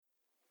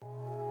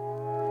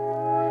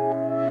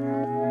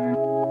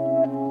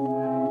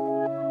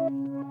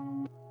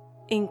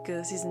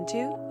Inca Season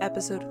 2,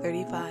 Episode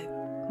 35.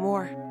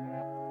 More.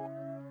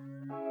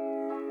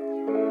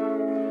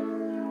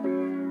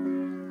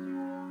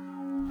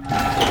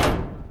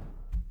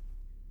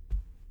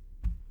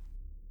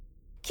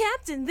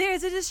 Captain, there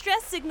is a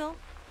distress signal.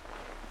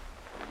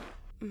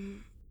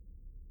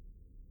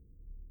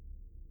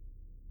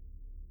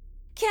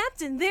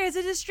 Captain, there is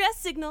a distress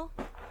signal.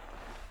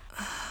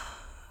 A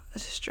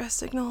distress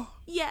signal?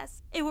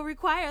 Yes, it will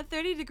require a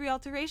 30-degree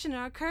alteration in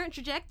our current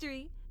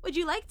trajectory. Would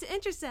you like to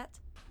intercept?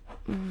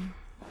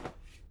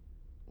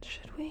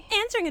 Should we?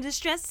 Answering a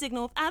distress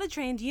signal without a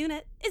trained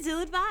unit is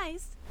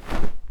ill-advised.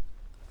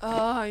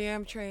 Oh, yeah,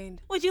 I'm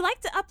trained. Would you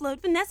like to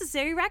upload the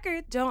necessary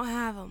record? Don't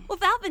have them.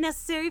 Without the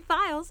necessary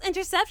files,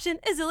 interception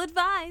is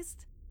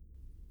ill-advised.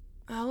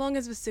 How long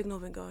has the signal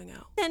been going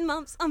out? 10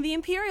 months on the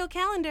imperial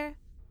calendar.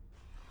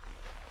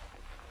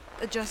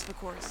 Adjust the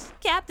course.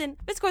 Captain,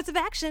 this course of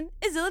action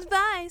is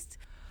ill-advised.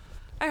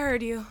 I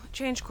heard you.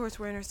 Change course,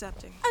 we're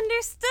intercepting.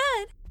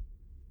 Understood.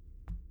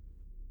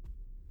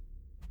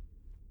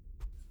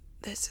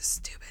 This is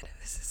stupid.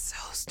 This is so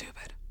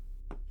stupid.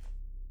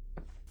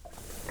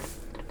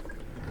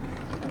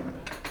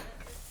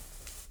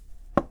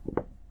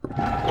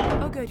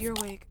 Oh good, you're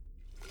awake.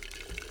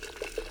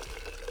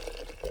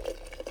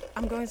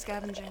 I'm going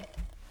scavenging.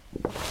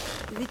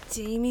 What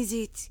time is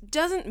it?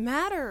 Doesn't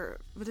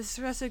matter. But the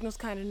distress signal's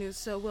kind of new,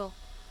 so we'll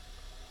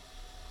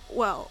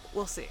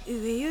see.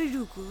 Where are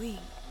you going?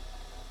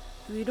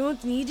 We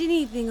don't need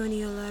anything on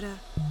Yolata.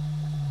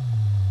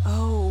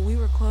 Oh, we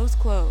were close.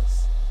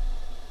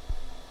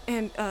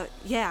 And,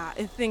 yeah,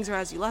 if things are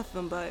as you left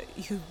them, but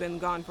you've been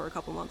gone for a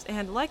couple months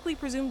and likely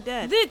presumed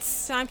dead.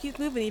 Time keeps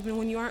moving even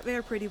when you aren't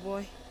there, pretty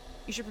boy.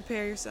 You should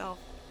prepare yourself.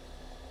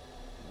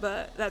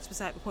 But that's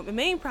beside the point. The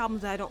main problem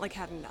is that I don't like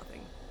having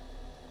nothing.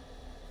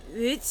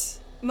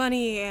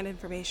 Money and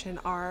information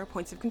are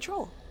points of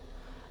control.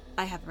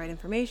 I have the right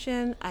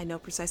information, I know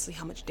precisely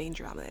how much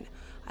danger I'm in.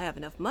 I have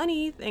enough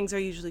money, things are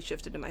usually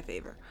shifted in my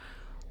favor.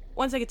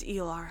 Once I get to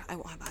ELR, I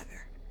won't have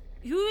either.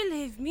 You will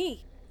have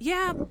me.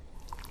 Yeah,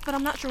 but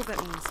I'm not sure what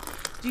that means.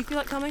 Do you feel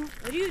like coming?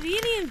 Are you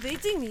really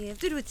inviting me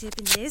after what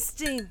happened last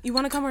time? You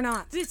want to come or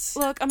not?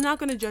 Look, I'm not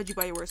going to judge you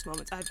by your worst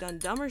moments. I've done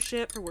dumber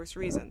shit for worse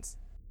reasons.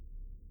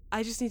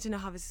 I just need to know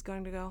how this is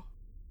going to go.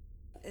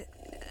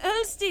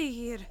 I'll stay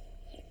here.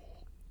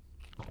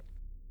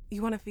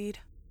 You want to feed?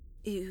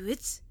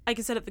 What? I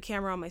can set up the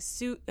camera on my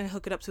suit and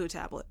hook it up to a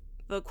tablet.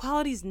 The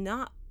quality's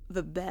not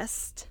the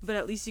best, but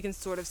at least you can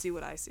sort of see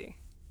what I see.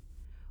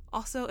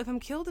 Also, if I'm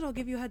killed, it'll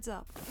give you a heads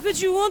up.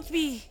 But you won't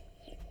be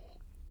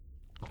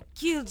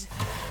killed.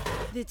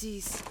 That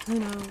is. Who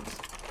knows?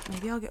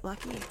 Maybe I'll get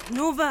lucky.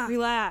 Nova!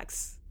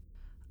 Relax.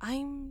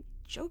 I'm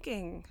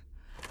joking.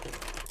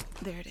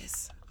 There it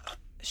is.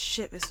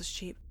 Shit, this was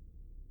cheap.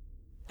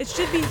 It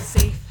should be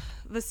safe.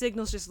 The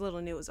signal's just a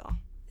little new is all.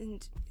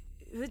 And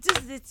what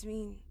does that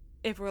mean?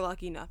 If we're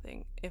lucky,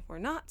 nothing. If we're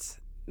not,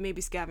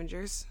 maybe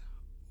scavengers.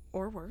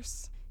 Or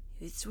worse.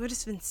 It's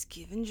worse than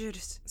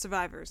scavengers.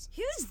 Survivors.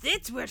 How's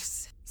that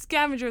worse?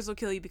 Scavengers will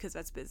kill you because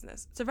that's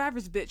business.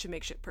 Survivors bitch and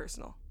make shit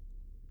personal.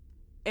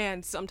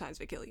 And sometimes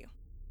they kill you.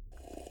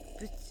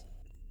 But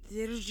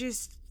they're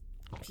just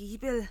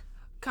people.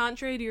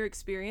 Contrary to your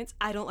experience,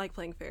 I don't like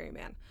playing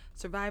ferryman.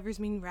 Survivors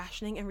mean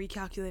rationing and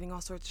recalculating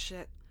all sorts of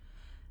shit.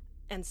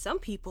 And some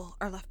people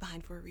are left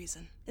behind for a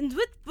reason. And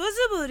what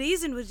possible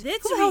reason would that be?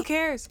 Who the hell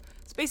cares?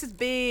 Space is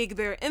big,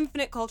 there are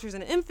infinite cultures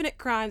and infinite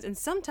crimes, and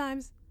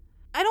sometimes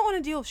I don't want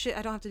to deal with shit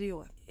I don't have to deal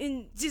with.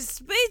 And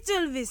despite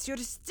all this, you're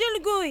still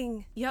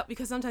going. Yep,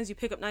 because sometimes you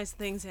pick up nice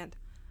things and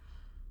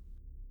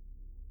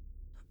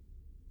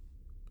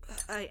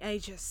I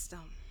just,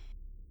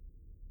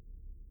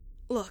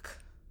 Look,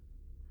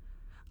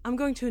 I'm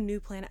going to a new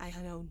planet I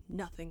know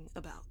nothing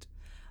about.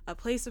 A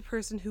place, a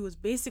person who was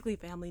basically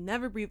family,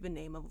 never breathed the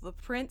name of, a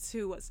prince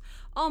who was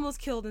almost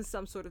killed in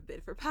some sort of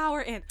bid for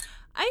power, and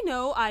I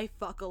know I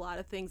fuck a lot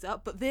of things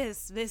up, but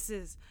this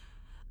is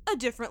a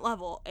different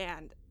level,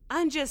 and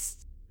I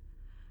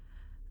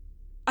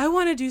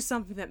want to do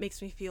something that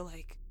makes me feel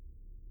like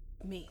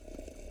me.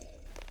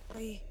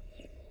 I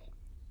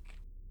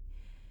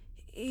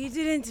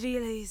didn't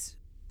realize.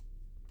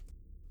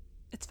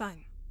 It's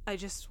fine. I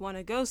just want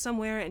to go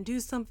somewhere and do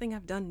something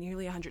I've done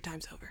nearly 100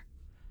 times over.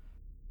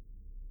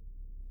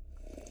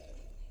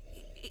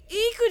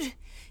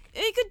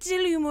 I could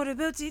tell you more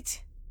about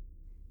it.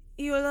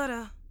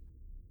 Yolata.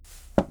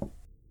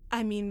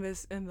 I mean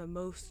this in the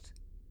most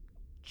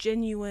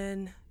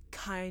genuine,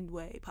 kind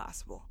way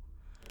possible.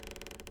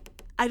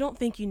 I don't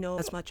think you know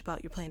as much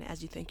about your planet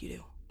as you think you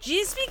do.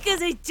 Just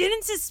because I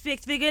didn't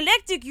suspect the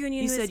Galactic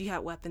Union You said you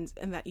had weapons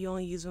and that you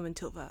only use them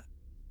until the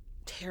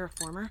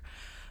terraformer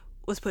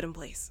was put in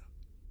place.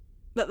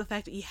 But the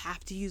fact that you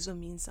have to use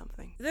them means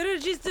something. There are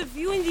just a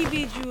few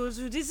individuals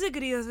who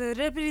disagree with the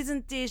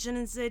representation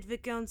inside the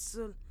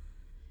council.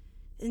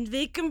 And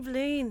they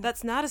complain.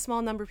 That's not a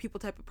small number of people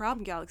type of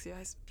problem, Galaxy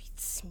Eyes.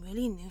 It's small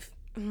enough.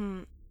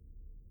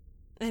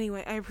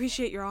 Anyway, I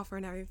appreciate your offer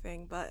and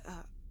everything, but,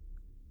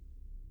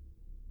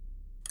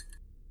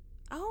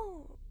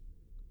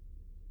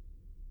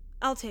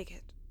 I'll take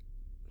it.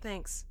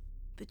 Thanks.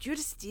 But you're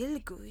still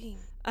going.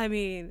 I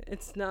mean,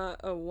 it's not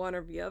a one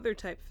or the other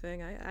type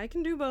thing. I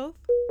can do both.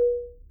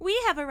 We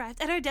have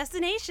arrived at our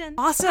destination.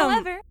 Awesome!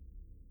 However,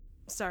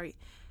 Sorry,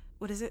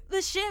 what is it?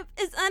 the ship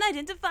is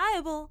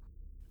unidentifiable.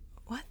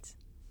 What?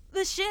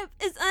 The ship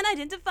is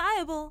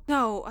unidentifiable.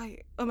 No,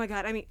 oh my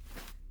god, I mean...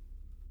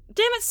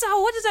 Damn it,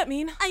 Sal, what does that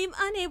mean? I am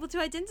unable to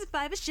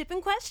identify the ship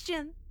in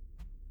question.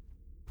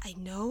 I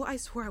know I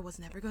swore I was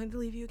never going to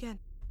leave you again.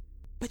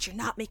 But you're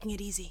not making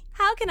it easy.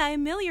 How can I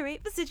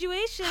ameliorate the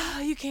situation?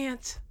 You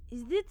can't.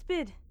 Is it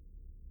bad?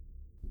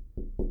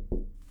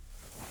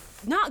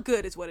 Not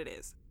good is what it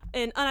is.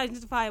 An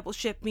unidentifiable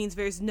ship means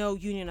there's no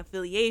union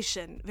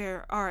affiliation.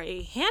 There are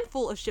a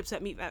handful of ships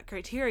that meet that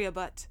criteria,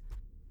 but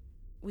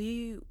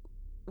we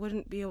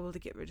wouldn't be able to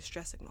get rid of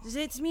distress signals. Does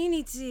that mean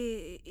it's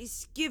a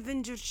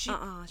scavenger ship?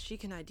 She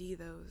can ID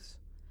those.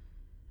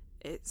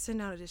 It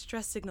sent out a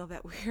distress signal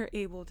that we're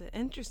able to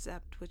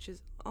intercept, which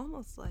is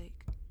almost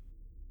like...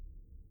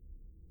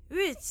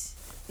 What?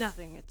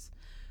 Nothing, it's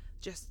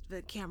just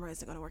the camera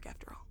isn't going to work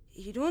after all.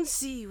 You don't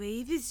see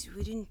why this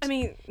wouldn't... I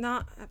mean,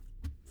 not at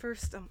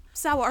first,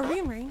 Sawa, are we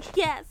in range?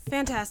 Yes.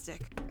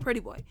 Fantastic. Pretty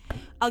boy.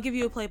 I'll give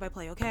you a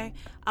play-by-play, okay?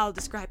 I'll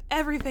describe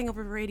everything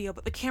over the radio,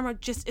 but the camera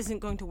just isn't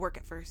going to work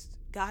at first.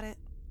 Got it?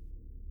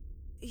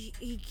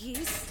 I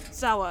guess.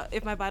 Sawa,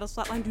 if my vitals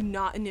flatline, do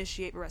not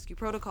initiate a rescue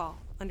protocol.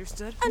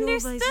 Understood?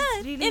 Understood.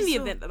 In the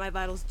event that my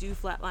vitals do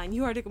flatline,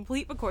 you are to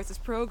complete the course as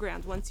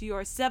programmed once you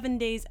are 7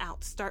 days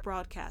out. Start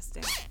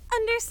broadcasting.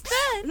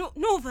 Understood. No,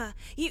 Nova,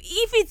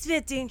 if it's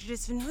that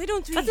dangerous, then why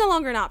don't we... That's no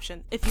longer an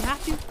option. If you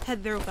have to,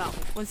 head there without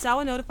me. When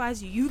Sawa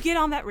notifies you, you get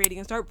on that radio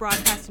and start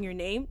broadcasting your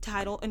name,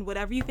 title, and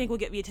whatever you think will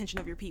get the attention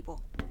of your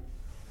people.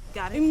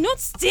 Got it? I'm not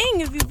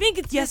staying if you think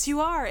it's... Yes,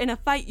 you are. In a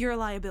fight, you're a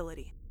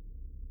liability.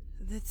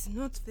 That's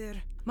not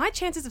fair. My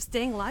chances of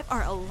staying alive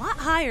are a lot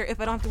higher if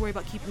I don't have to worry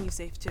about keeping you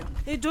safe, too.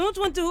 I don't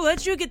want to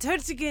let you get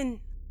hurt again.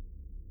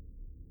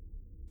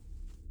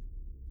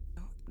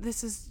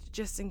 This is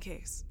just in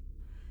case.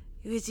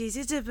 What is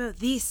it about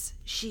this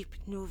ship,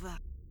 Nova?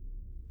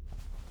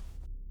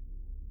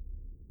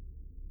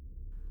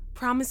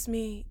 Promise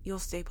me you'll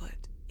stay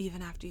put,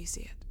 even after you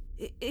see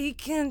it. I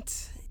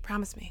can't.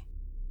 Promise me.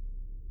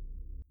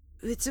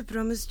 It's a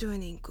promise to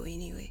an Inko,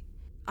 anyway.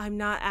 I'm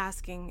not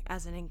asking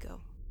as an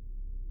Inko.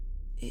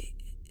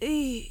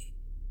 I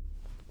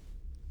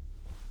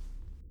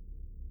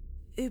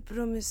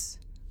promise.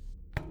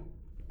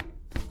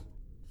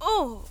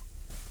 Oh!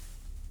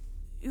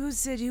 You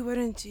said you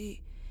weren't a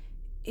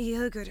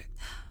hugger.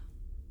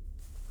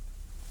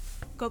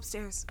 Go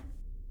upstairs.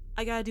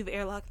 I gotta do the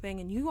airlock thing,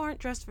 and you aren't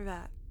dressed for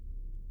that.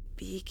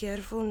 Be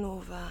careful,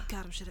 Nova.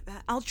 God, I'm shit at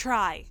that. I'll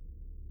try.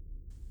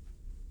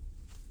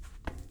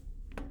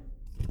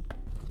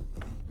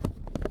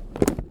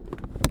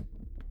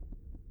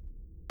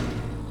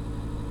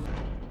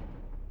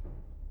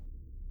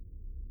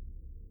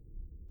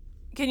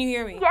 Can you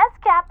hear me? Yes,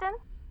 Captain.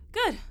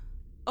 Good.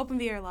 Open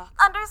the airlock.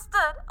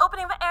 Understood.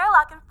 Opening the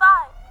airlock in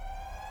 5,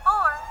 4,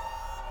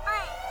 3,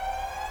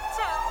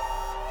 2,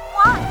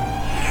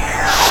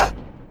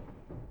 1.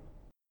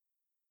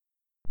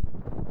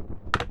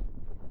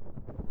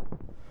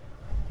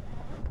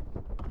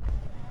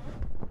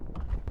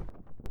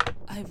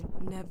 I've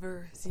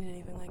never seen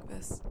anything like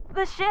this.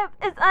 The ship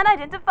is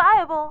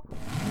unidentifiable.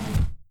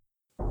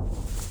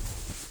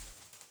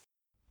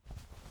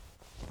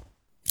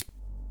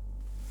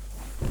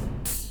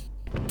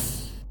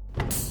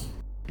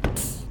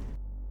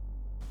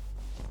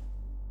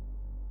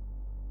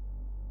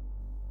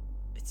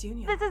 It's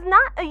Union. This is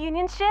not a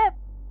Union ship.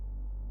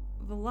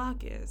 The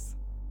lock is.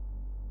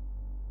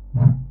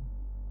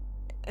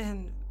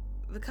 And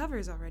the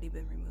cover's already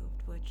been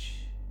removed,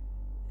 which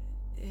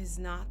is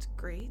not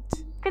great.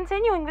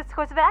 Continuing this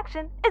course of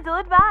action is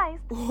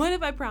ill-advised. What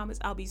if I promise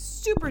I'll be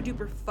super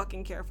duper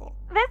fucking careful?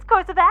 This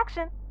course of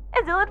action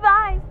is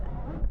ill-advised.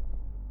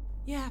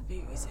 Yeah, I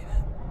figure you say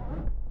that.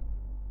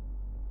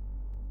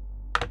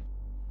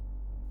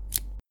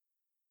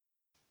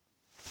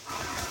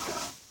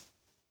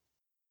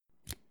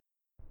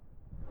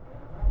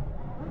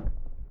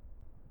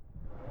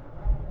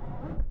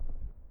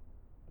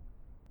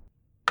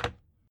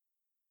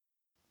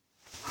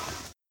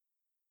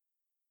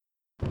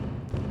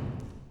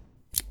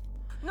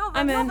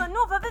 I'm in.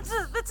 Nova, that's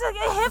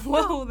I have to.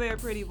 Whoa there,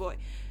 pretty boy.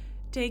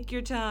 Take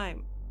your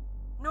time.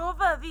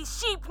 Nova, the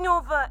sheep,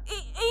 Nova.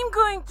 I'm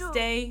going to...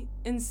 Stay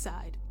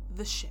inside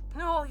the ship.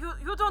 No,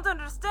 you don't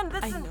understand.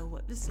 I Listen. know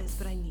what this is,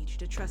 but I need you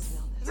to trust me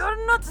on this.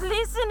 You're not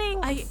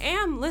listening. I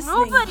am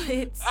listening, Nobody but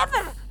it's...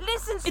 ever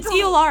listens It's to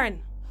me. Eolaren.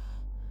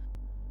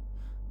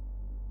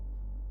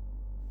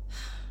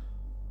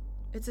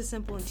 It's a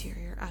simple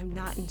interior. I'm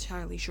not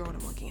entirely sure what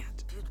I'm looking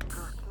at.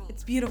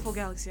 It's beautiful,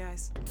 Galaxy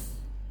Eyes.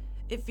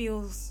 It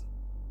feels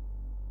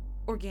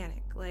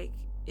organic, like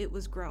it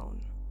was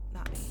grown,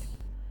 not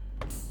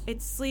made.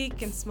 It's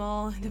sleek and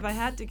small, and if I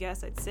had to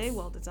guess, I'd say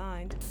well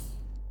designed.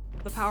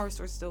 The power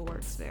source still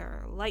works.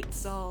 There are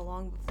lights all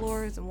along the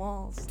floors and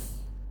walls.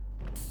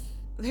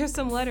 There's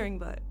some lettering,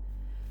 but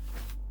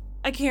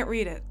I can't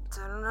read it.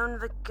 Turn on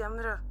the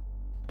camera.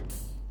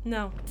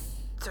 No,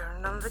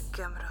 Turn on the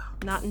camera.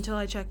 not until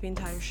I check the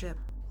entire ship.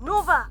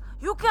 Nova,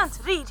 you can't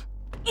read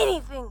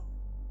anything.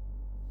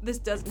 This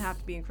doesn't have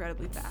to be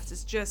incredibly fast.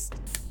 It's just...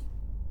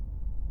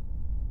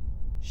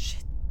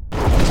 Shit.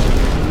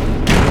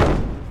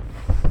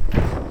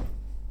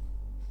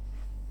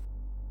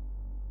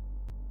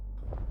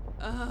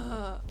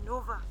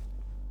 Nova.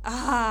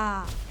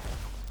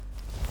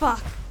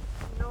 Fuck.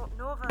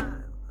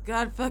 Nova.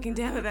 God fucking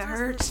damn it, that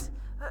hurts.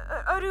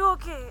 Are you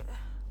okay?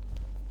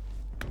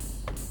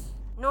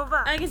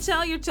 Nova. I can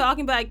tell you're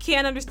talking, but I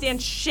can't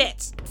understand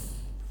shit.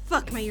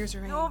 Fuck, my ears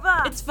are ringing.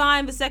 Nova. It's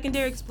fine, the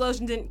secondary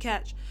explosion didn't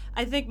catch.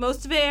 I think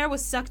most of the air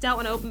was sucked out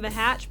when I opened the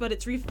hatch, but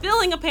it's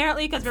refilling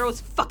apparently because there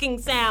was fucking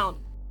sound.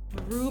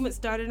 The room it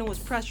started in was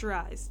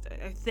pressurized,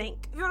 I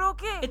think. You're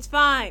okay. It's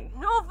fine.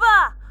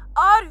 Nova.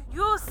 Are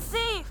you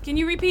safe? Can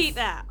you repeat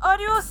that? Are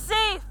you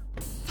safe?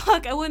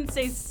 Fuck, I wouldn't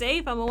say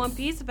safe. I'm in one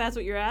piece if that's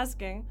what you're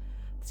asking.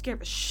 It scared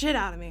the shit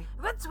out of me.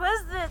 What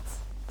was that?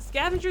 The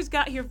scavengers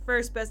got here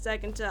first, best I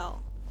can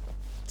tell.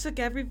 Took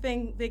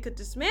everything they could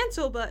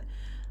dismantle, but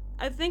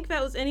I think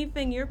that was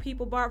anything your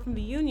people borrowed from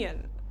the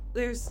Union.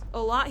 There's a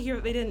lot here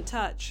that they didn't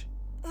touch.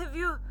 Have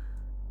you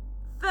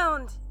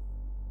found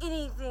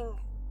anything?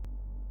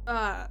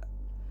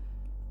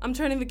 I'm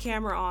turning the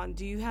camera on.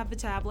 Do you have the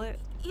tablet?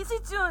 Is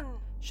it on?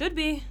 Should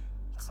be.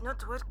 It's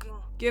not working.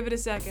 Give it a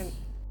second.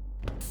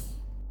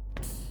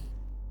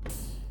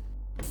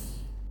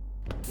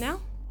 Now?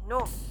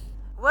 No.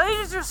 Why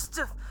is your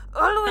stuff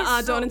always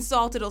so... Don't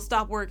insult it. It'll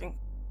stop working.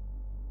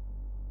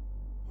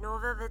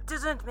 Nova, that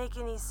doesn't make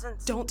any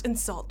sense. Don't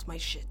insult my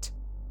shit.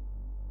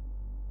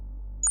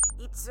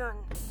 It's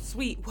on.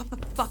 Sweet, what the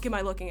fuck am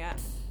I looking at?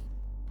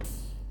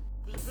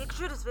 The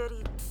picture is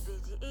very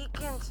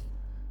vacant.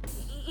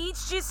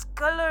 It's just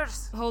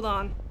colors. Hold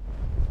on.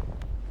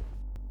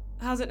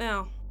 How's it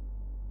now?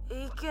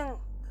 I can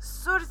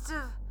sort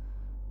of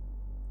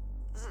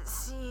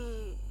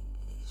see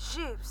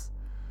shapes.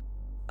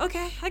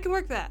 Okay, I can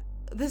work that.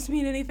 This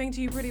mean anything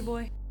to you, pretty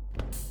boy?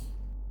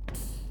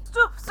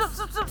 Stop!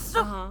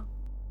 Uh-huh.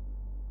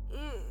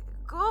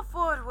 Go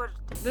forward.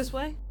 This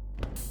way?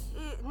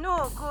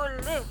 No, go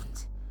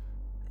left.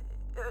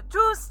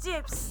 2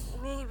 steps,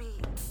 maybe.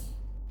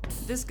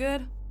 This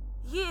good?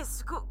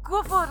 Yes,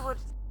 go forward.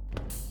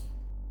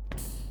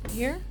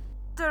 Here?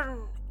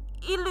 Turn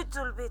a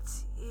little bit.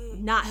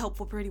 Not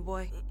helpful, pretty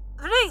boy.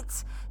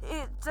 Right!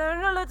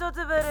 Turn a little to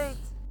the right.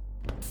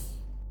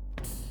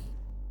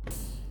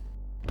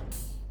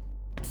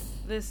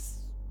 This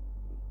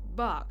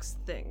box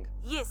thing.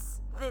 Yes,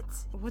 that.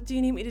 What do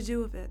you need me to do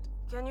with it?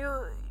 Can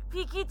you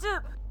pick it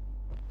up?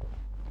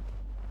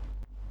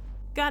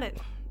 Got it.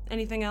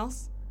 Anything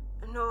else?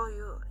 No,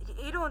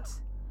 you don't.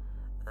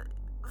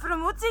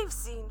 From what I've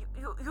seen,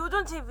 you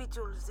don't have the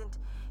tools, and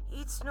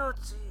it's not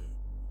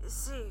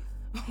safe.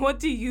 What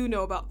do you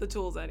know about the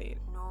tools I need?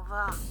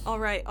 Nova.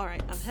 Alright,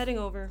 I'm heading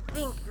over.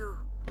 Thank you.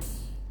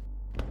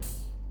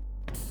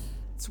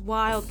 It's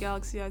wild,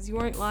 Galaxy Eyes. You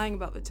weren't lying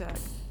about the tech.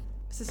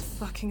 This is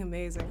fucking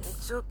amazing.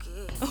 It's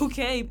okay.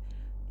 Okay,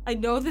 I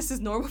know this is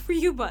normal for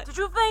you, but... Did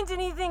you find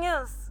anything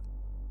else?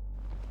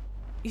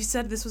 You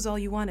said this was all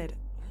you wanted.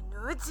 You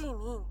know what I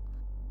mean.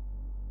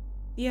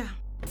 Yeah.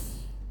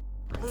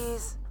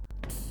 Please.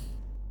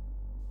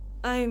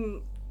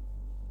 I'm...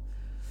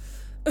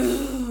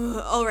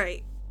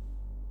 Alright.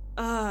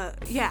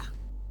 Yeah.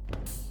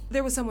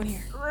 There was someone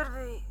here. Were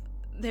they?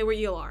 They were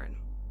Yularen.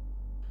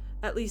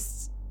 At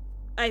least,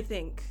 I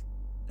think.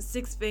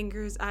 6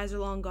 fingers, eyes are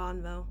long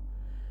gone, though.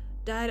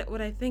 Died at what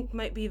I think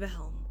might be the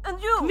helm.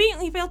 And you?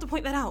 Conveniently failed to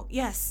point that out,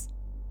 yes.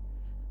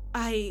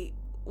 I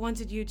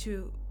wanted you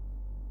to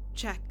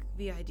check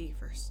the ID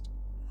first.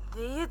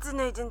 They had an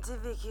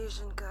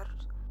identification card.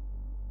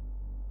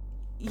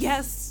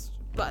 Yes,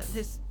 but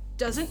this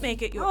doesn't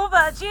make it your...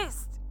 Nova,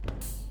 just...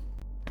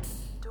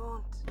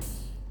 Don't.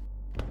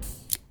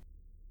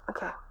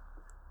 Okay.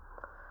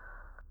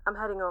 I'm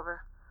heading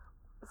over.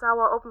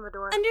 Sawa, open the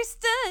door.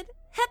 Understood.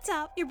 Heads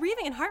up, your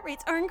breathing and heart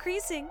rates are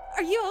increasing.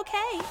 Are you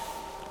okay?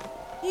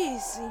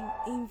 Yes,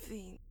 I'm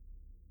fine.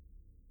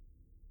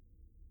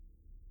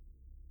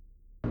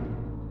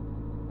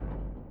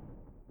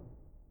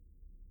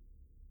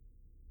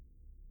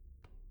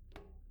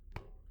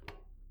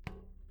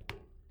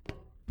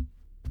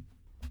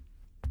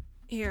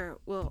 Here,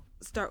 we'll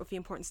start with the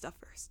important stuff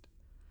first.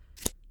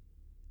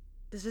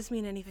 Does this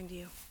mean anything to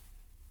you?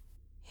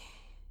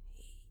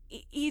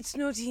 It's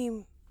not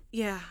him.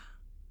 Yeah.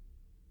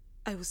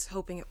 I was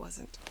hoping it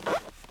wasn't.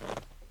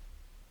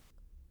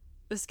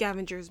 The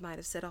scavengers might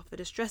have set off a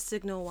distress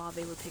signal while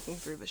they were picking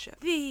through the ship.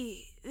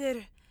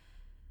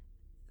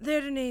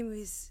 Their name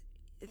is...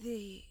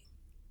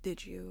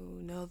 Did you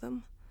know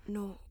them?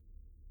 No.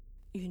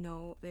 You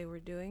know what they were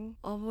doing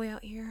all the way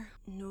out here?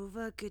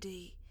 Nova, could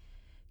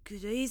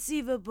I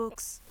see the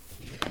books?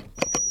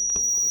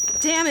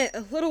 Damn it!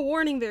 A little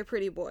warning there,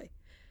 pretty boy.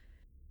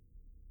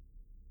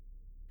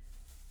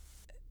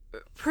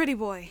 Pretty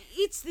boy.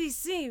 It's the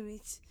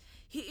same.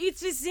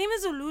 It's the same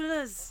as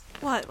Olula's.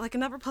 What, like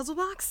another puzzle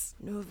box?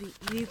 No,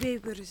 the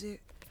papers are...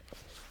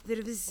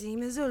 They're the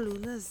same as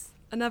Olula's.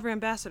 Another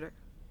ambassador.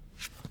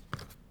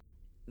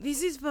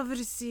 This is for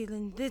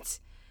sealing. That's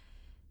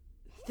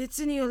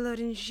an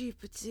Olaran sheep,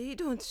 but they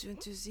don't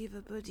want to save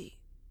a body.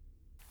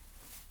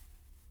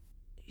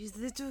 Is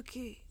that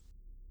okay?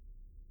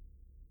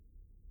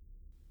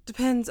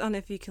 Depends on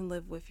if you can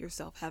live with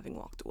yourself having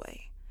walked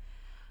away.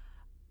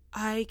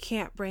 I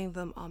can't bring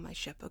them on my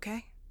ship,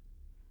 okay?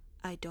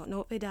 I don't know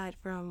what they died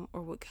from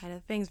or what kind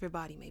of things their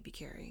body may be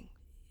carrying.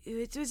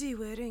 What was he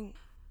wearing?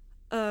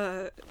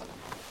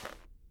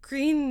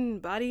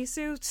 Green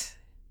bodysuit?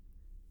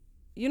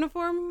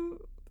 Uniform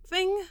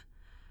thing?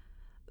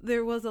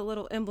 There was a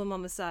little emblem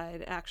on the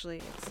side, actually.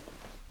 It's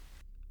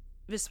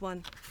this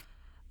one.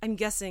 I'm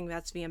guessing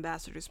that's the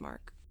ambassador's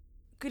mark.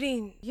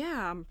 Green.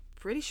 Yeah, I'm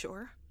pretty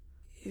sure.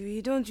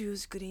 We don't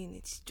use green,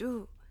 it's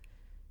too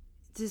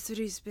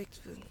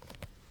disrespectful.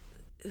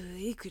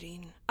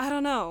 Green. I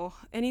don't know.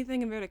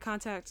 Anything in there to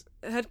contact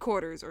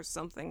headquarters or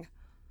something.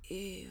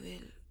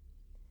 Well.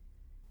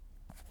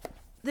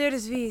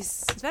 There's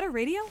this. Is that a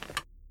radio?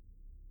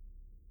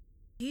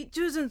 It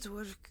doesn't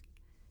work.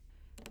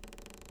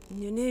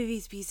 None of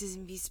these pieces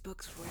in these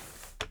books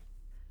work.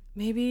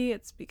 Maybe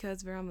it's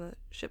because they're on the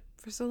ship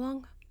for so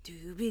long? Do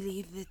you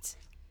believe that?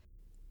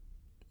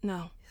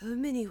 No. How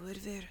many were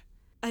there?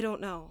 I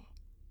don't know.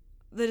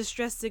 The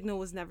distress signal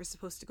was never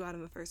supposed to go out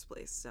in the first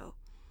place, so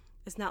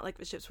it's not like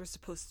the ships were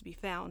supposed to be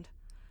found.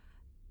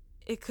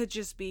 It could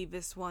just be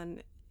this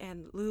one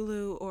and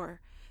Lulu,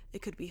 or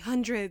it could be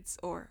hundreds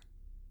or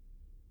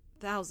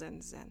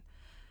thousands, and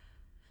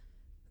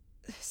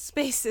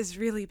space is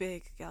really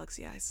big,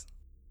 Galaxy Eyes.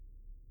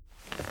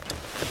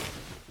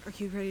 Are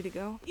you ready to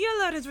go? Your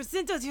Lawrence were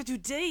sent out here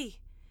today.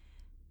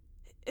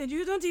 And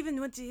you don't even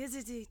want to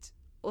hesitate.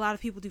 A lot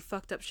of people do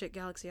fucked up shit,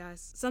 Galaxy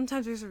Eyes.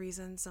 Sometimes there's a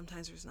reason,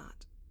 sometimes there's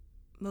not.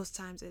 Most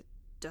times it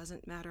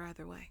doesn't matter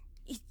either way.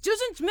 It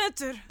doesn't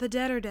matter. The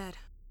dead are dead.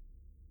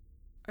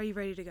 Are you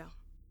ready to go?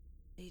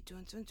 I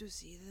don't want to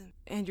see them.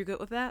 And you're good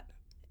with that?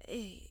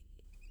 I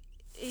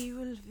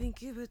will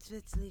think about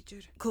that later.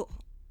 Cool.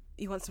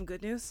 You want some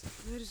good news?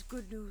 Where's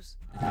good news?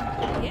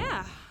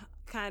 Yeah,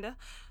 kinda.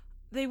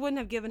 They wouldn't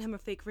have given him a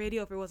fake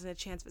radio if there wasn't a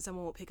chance that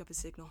someone would pick up his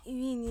signal.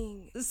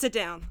 Meaning? Sit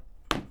down.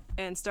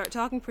 And start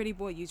talking, pretty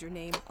boy. Use your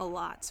name a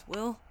lot,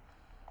 Will.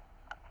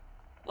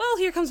 Well,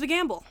 here comes the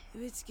gamble.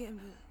 Which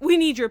gamble? We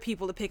need your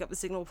people to pick up the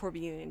signal before the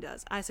Union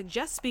does. I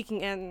suggest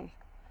speaking in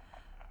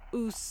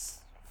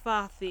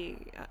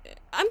Usfathi.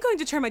 I'm going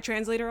to turn my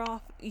translator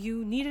off.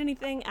 You need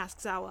anything? Ask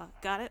Zawa.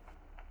 Got it?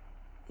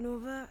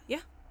 Nova?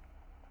 Yeah?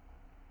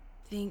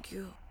 Thank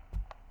you.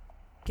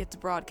 Get to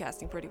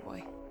broadcasting, pretty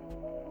boy.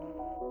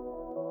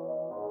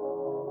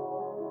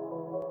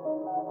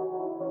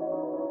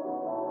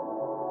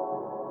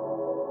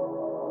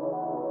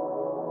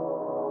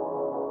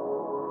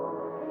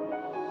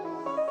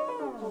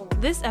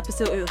 This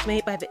episode was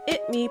made by the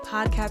It Me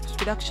Podcast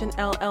Production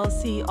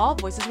LLC. All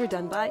voices were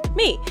done by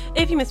me.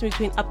 If you miss me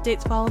between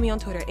updates, follow me on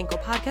Twitter at Inkle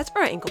Podcast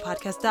or at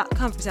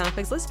InklePodcast.com for sound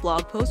effects lists,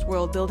 blog posts,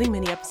 world building,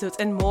 mini episodes,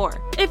 and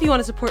more. If you want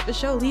to support the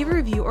show, leave a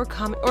review or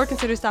comment or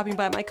consider stopping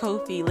by my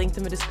Ko-fi, linked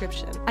in the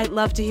description. I'd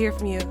love to hear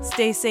from you.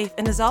 Stay safe,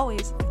 and as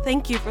always,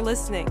 thank you for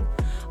listening.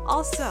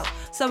 Also,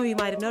 some of you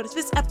might have noticed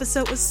this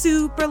episode was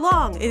super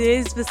long. It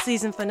is the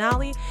season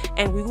finale,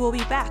 and we will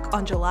be back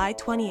on July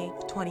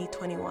 28th,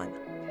 2021.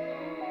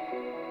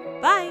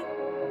 Bye!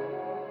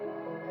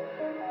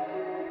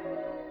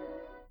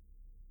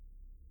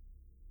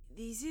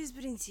 This is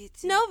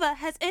Princess. Nova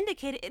has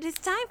indicated it is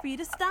time for you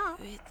to stop.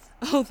 Wait.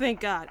 Oh, thank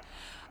God.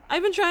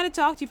 I've been trying to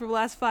talk to you for the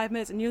last 5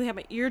 minutes and nearly had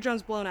my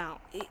eardrums blown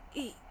out.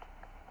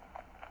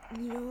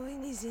 No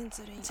one is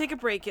answering. Take a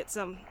break, get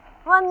some.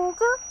 1,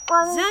 2,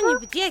 1, 2. Zanya,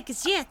 but yeah,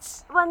 'cause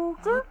yet. 1,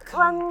 2,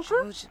 1,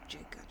 2.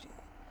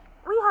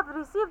 We have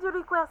received your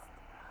request.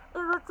 It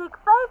will take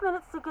 5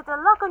 minutes to get a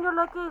lock on your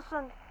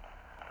location.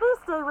 Please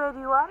stay where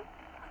you are.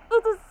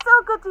 It is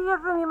so good to hear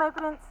from you, my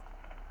prince.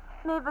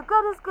 May the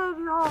goddess guide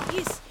you home.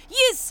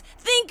 Yes,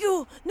 thank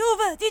you.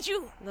 Nova, did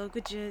you?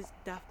 Locages,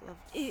 Daft Love.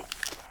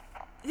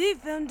 They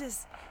found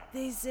us.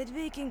 They said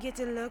they can get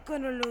a lock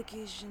on our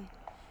location.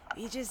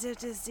 We just have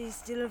to stay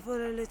still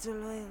for a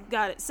little while.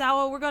 Got it.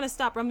 Sawa, we're gonna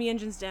stop. Run the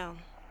engines down.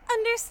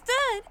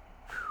 Understood.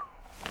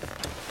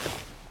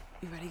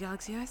 You ready,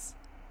 Galaxy Eyes?